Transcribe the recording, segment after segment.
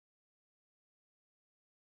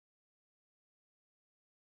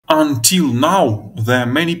Until now, there are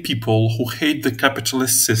many people who hate the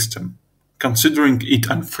capitalist system, considering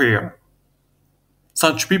it unfair.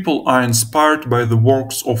 Such people are inspired by the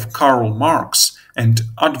works of Karl Marx and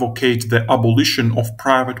advocate the abolition of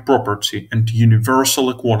private property and universal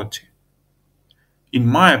equality. In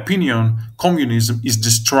my opinion, communism is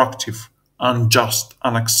destructive, unjust,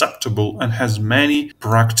 unacceptable, and has many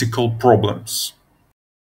practical problems.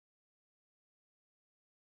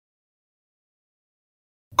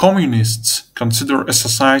 Communists consider a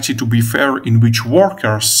society to be fair in which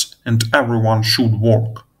workers and everyone should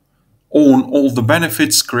work, own all the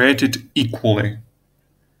benefits created equally.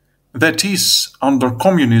 That is, under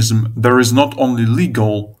communism there is not only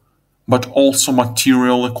legal, but also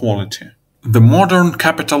material equality. The modern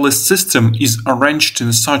capitalist system is arranged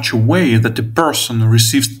in such a way that a person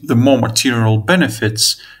receives the more material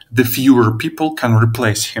benefits, the fewer people can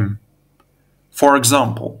replace him. For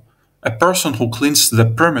example, a person who cleans the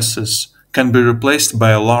premises can be replaced by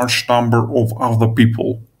a large number of other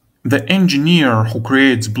people. The engineer who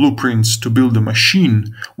creates blueprints to build a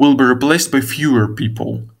machine will be replaced by fewer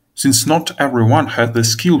people, since not everyone has the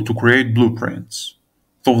skill to create blueprints.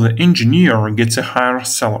 So the engineer gets a higher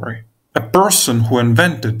salary. A person who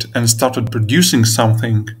invented and started producing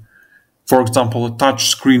something, for example a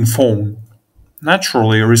touch-screen phone,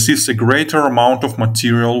 naturally receives a greater amount of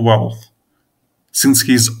material wealth, since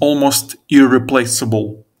he is almost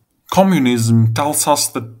irreplaceable. Communism tells us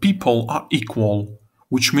that people are equal,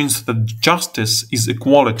 which means that justice is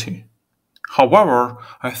equality. However,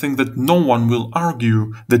 I think that no one will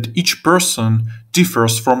argue that each person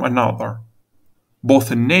differs from another,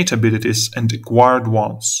 both innate abilities and acquired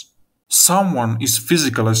ones. Someone is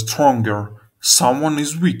physically stronger, someone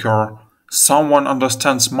is weaker, someone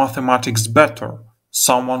understands mathematics better,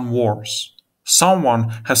 someone worse.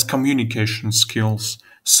 Someone has communication skills,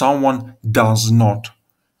 someone does not.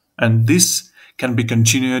 And this can be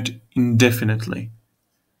continued indefinitely.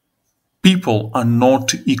 People are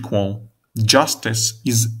not equal. Justice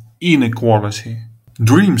is inequality.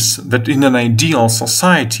 Dreams that in an ideal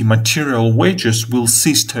society material wages will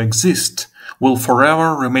cease to exist will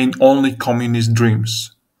forever remain only communist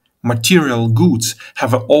dreams. Material goods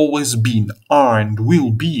have always been, are and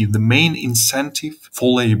will be the main incentive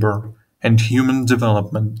for labor and human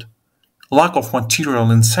development. Lack of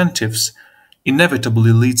material incentives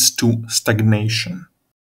inevitably leads to stagnation.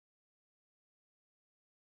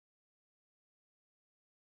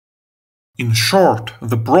 In short,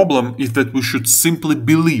 the problem is that we should simply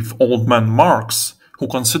believe old man Marx, who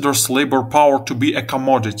considers labor power to be a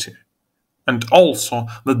commodity, and also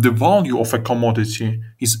that the value of a commodity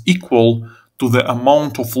is equal to the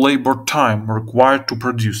amount of labor time required to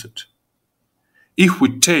produce it. If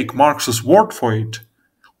we take Marx's word for it,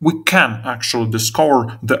 we can actually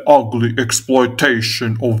discover the ugly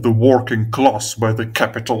exploitation of the working class by the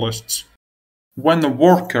capitalists. When a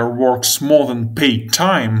worker works more than paid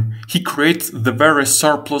time, he creates the very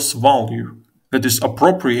surplus value that is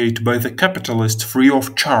appropriated by the capitalist free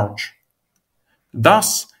of charge.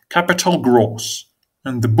 Thus, capital grows,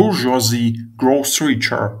 and the bourgeoisie grows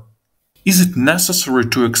richer. Is it necessary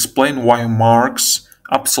to explain why Marx,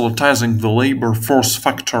 absolutizing the labor force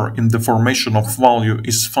factor in the formation of value,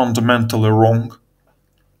 is fundamentally wrong?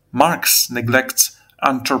 Marx neglects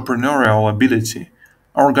entrepreneurial ability,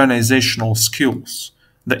 organizational skills,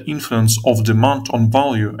 the influence of demand on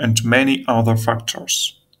value, and many other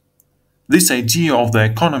factors. This idea of the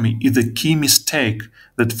economy is a key mistake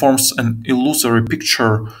that forms an illusory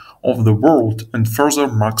picture of the world and further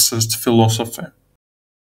Marxist philosophy.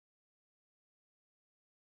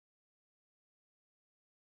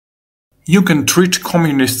 You can treat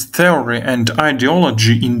communist theory and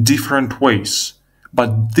ideology in different ways,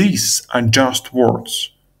 but these are just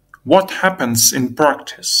words. What happens in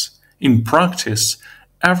practice? In practice,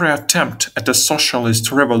 every attempt at a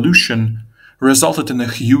socialist revolution resulted in a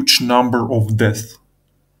huge number of deaths.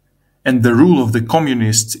 And the rule of the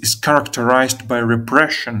communists is characterized by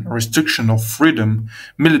repression, restriction of freedom,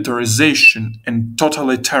 militarization, and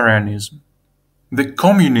totalitarianism. The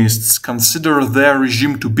communists consider their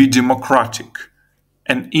regime to be democratic,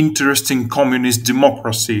 an interesting communist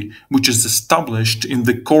democracy which is established in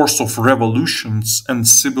the course of revolutions and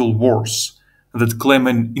civil wars that claim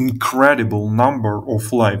an incredible number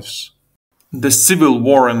of lives. The civil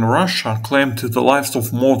war in Russia claimed the lives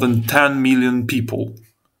of more than 10 million people.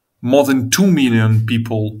 More than 2 million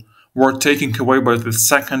people were taken away by the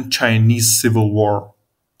Second Chinese Civil War.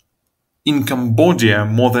 In Cambodia,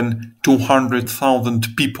 more than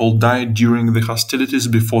 200,000 people died during the hostilities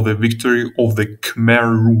before the victory of the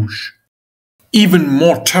Khmer Rouge. Even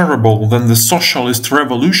more terrible than the socialist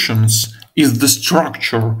revolutions, is the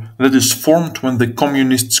structure that is formed when the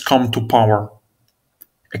communists come to power.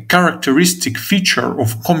 A characteristic feature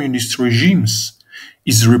of communist regimes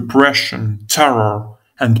is repression, terror,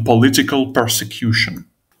 and political persecution.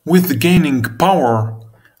 With gaining power,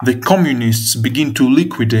 the communists begin to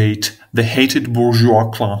liquidate the hated bourgeois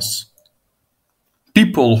class.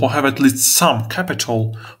 People who have at least some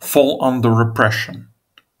capital fall under repression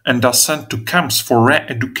and are sent to camps for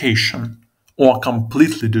re-education or are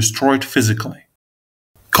completely destroyed physically.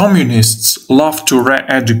 Communists love to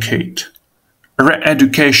re-educate.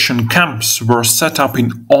 Re-education camps were set up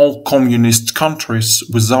in all communist countries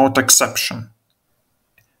without exception.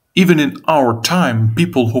 Even in our time,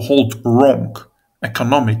 people who hold wrong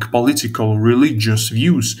economic, political, religious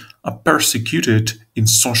views are persecuted in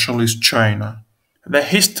socialist China. The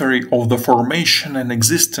history of the formation and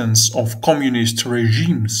existence of communist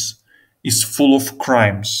regimes is full of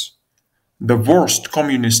crimes. The worst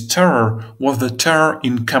communist terror was the terror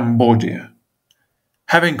in Cambodia.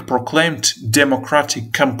 Having proclaimed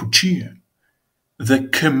democratic Kampuchea, the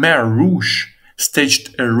Khmer Rouge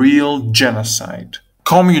staged a real genocide.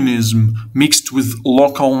 Communism mixed with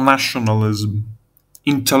local nationalism.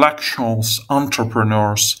 Intellectuals,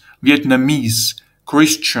 entrepreneurs, Vietnamese,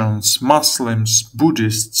 Christians, Muslims,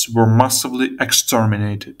 Buddhists were massively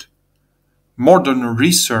exterminated. Modern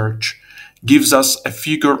research gives us a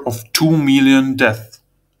figure of 2 million deaths,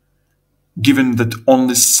 given that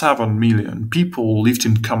only 7 million people lived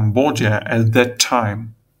in Cambodia at that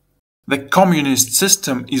time. The communist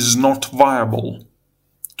system is not viable.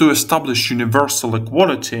 To establish universal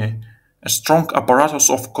equality, a strong apparatus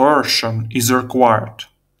of coercion is required.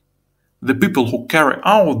 The people who carry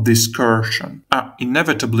out this coercion are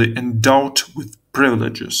inevitably endowed with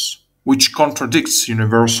privileges, which contradicts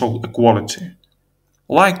universal equality.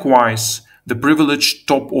 Likewise, the privileged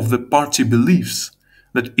top of the party believes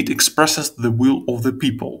that it expresses the will of the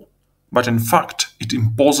people, but in fact it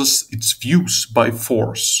imposes its views by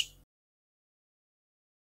force.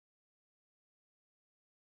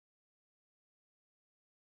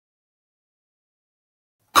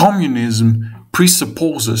 Communism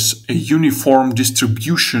presupposes a uniform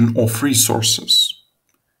distribution of resources,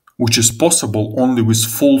 which is possible only with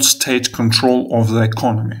full state control of the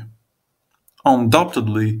economy.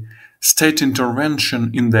 Undoubtedly, state intervention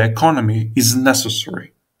in the economy is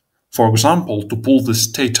necessary, for example, to pull the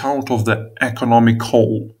state out of the economic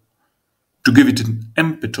hole, to give it an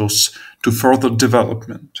impetus to further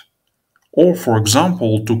development, or, for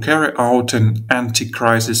example, to carry out an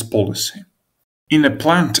anti-crisis policy. In a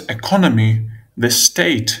planned economy, the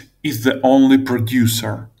state is the only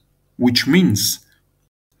producer, which means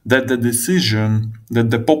that the decision that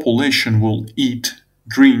the population will eat,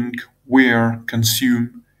 drink, wear,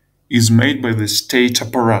 consume is made by the state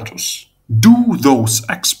apparatus. Do those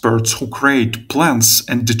experts who create plans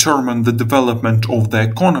and determine the development of the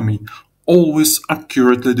economy always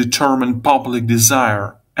accurately determine public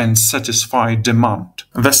desire and satisfy demand?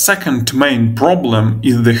 The second main problem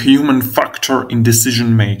is the human factor in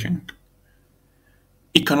decision making.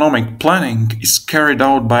 Economic planning is carried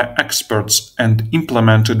out by experts and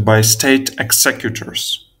implemented by state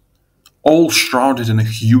executors, all shrouded in a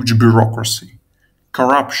huge bureaucracy.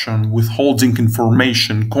 Corruption, withholding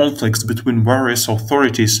information, conflicts between various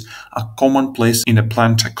authorities are commonplace in a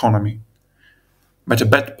planned economy. But a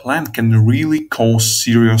bad plan can really cause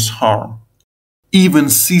serious harm. Even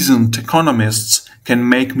seasoned economists can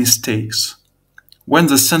make mistakes. When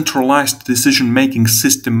the centralized decision-making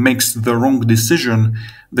system makes the wrong decision,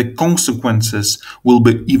 the consequences will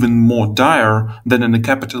be even more dire than in a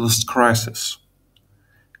capitalist crisis.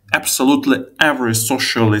 Absolutely every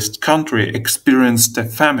socialist country experienced a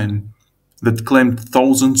famine that claimed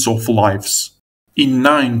thousands of lives. In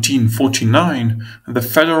 1949, the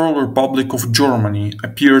Federal Republic of Germany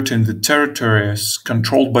appeared in the territories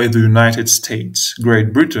controlled by the United States,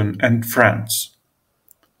 Great Britain, and France.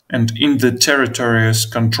 And in the territories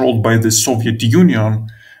controlled by the Soviet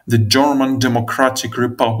Union, the German Democratic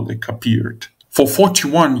Republic appeared. For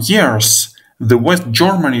 41 years, the West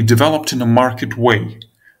Germany developed in a market way.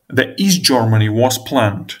 The East Germany was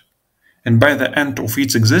planned, and by the end of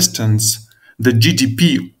its existence, the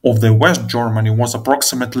GDP of the West Germany was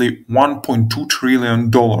approximately $1.2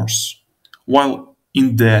 trillion, while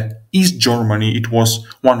in the East Germany it was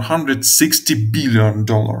 $160 billion.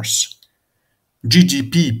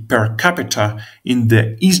 GDP per capita in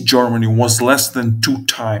the East Germany was less than 2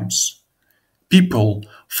 times. People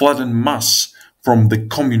fled en masse from the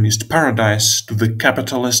communist paradise to the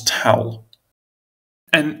capitalist hell.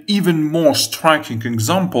 An even more striking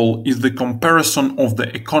example is the comparison of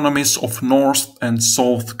the economies of North and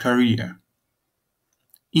South Korea.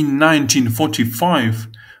 In 1945,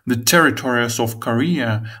 the territories of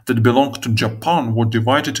Korea that belonged to Japan were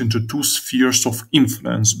divided into two spheres of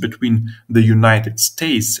influence between the United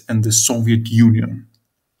States and the Soviet Union.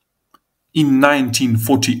 In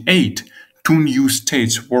 1948, two new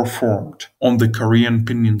states were formed on the Korean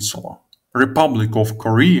Peninsula: Republic of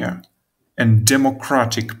Korea and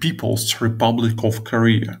Democratic People's Republic of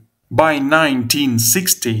Korea. By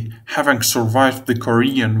 1960, having survived the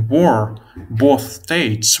Korean War, both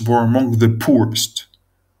states were among the poorest.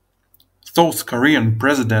 South Korean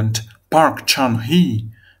President Park Chung-hee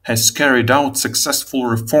has carried out successful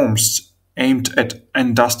reforms aimed at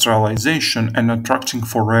industrialization and attracting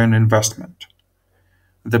foreign investment.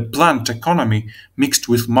 The planned economy mixed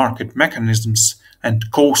with market mechanisms and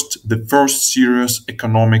caused the first serious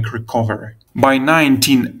economic recovery. By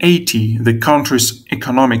 1980, the country's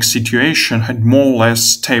economic situation had more or less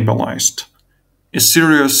stabilized. A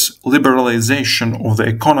serious liberalization of the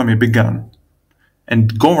economy began,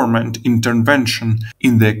 and government intervention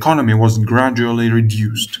in the economy was gradually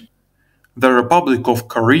reduced. The Republic of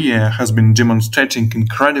Korea has been demonstrating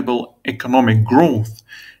incredible economic growth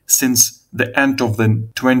since the end of the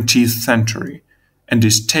 20th century and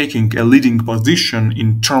is taking a leading position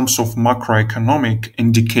in terms of macroeconomic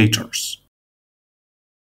indicators.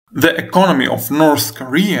 The economy of North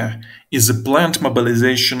Korea is a planned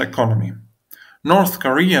mobilization economy. North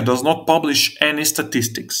Korea does not publish any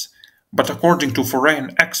statistics, but according to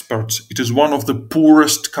foreign experts, it is one of the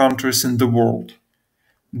poorest countries in the world.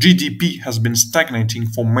 GDP has been stagnating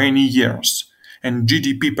for many years, and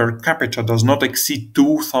GDP per capita does not exceed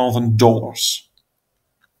 $2,000.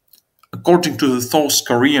 According to the South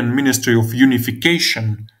Korean Ministry of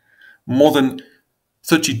Unification, more than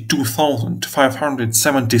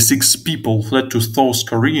 32,576 people fled to South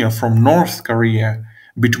Korea from North Korea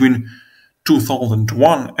between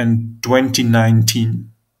 2001 and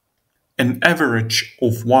 2019, an average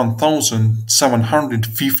of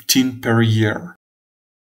 1,715 per year.